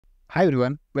Hi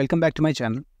everyone, welcome back to my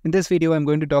channel. In this video, I'm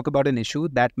going to talk about an issue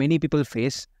that many people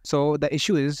face. So the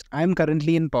issue is I'm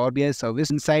currently in Power BI service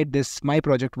inside this My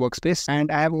Project workspace and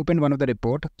I have opened one of the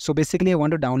report. So basically I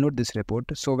want to download this report.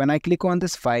 So when I click on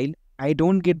this file, I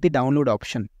don't get the download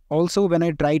option. Also, when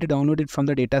I try to download it from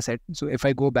the dataset, so if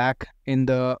I go back in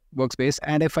the workspace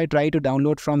and if I try to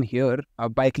download from here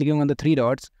by clicking on the three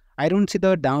dots, I don't see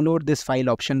the download this file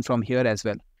option from here as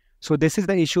well. So this is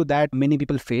the issue that many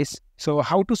people face. So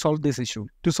how to solve this issue?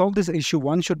 To solve this issue,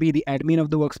 one should be the admin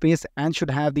of the workspace and should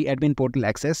have the admin portal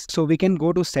access. So we can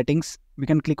go to settings, we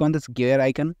can click on this gear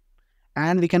icon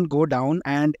and we can go down,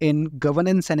 and in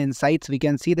governance and insights, we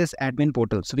can see this admin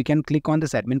portal. So we can click on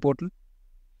this admin portal,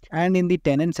 and in the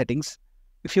tenant settings,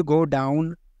 if you go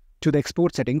down to the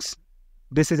export settings,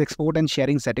 this is export and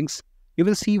sharing settings, you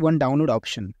will see one download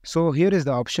option. So here is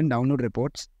the option download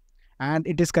reports and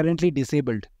it is currently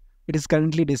disabled. It is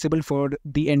currently disabled for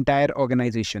the entire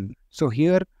organization. So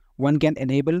here one can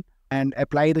enable and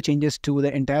apply the changes to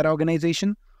the entire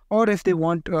organization, or if they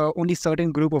want only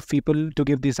certain group of people to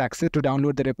give this access to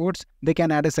download the reports, they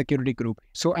can add a security group.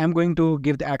 So I'm going to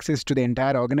give the access to the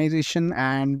entire organization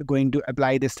and going to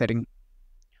apply this setting.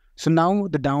 So now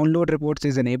the download reports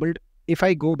is enabled. If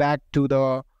I go back to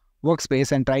the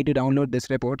workspace and try to download this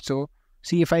report, so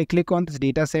see if I click on this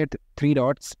dataset, three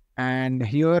dots, and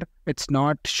here it's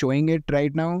not showing it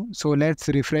right now. So let's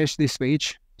refresh this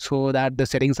page so that the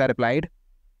settings are applied.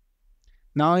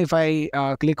 Now if I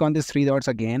click on this three dots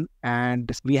again, and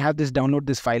we have this download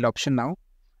this file option now,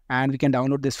 and we can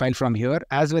download this file from here,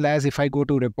 as well as if I go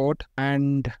to report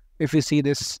and if you see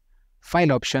this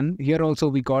file option, here also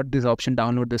we got this option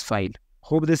download this file.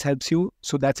 Hope this helps you.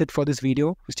 So that's it for this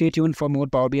video. Stay tuned for more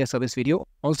Power BI service video.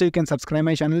 Also, you can subscribe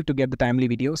my channel to get the timely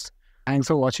videos. Thanks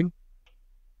for watching.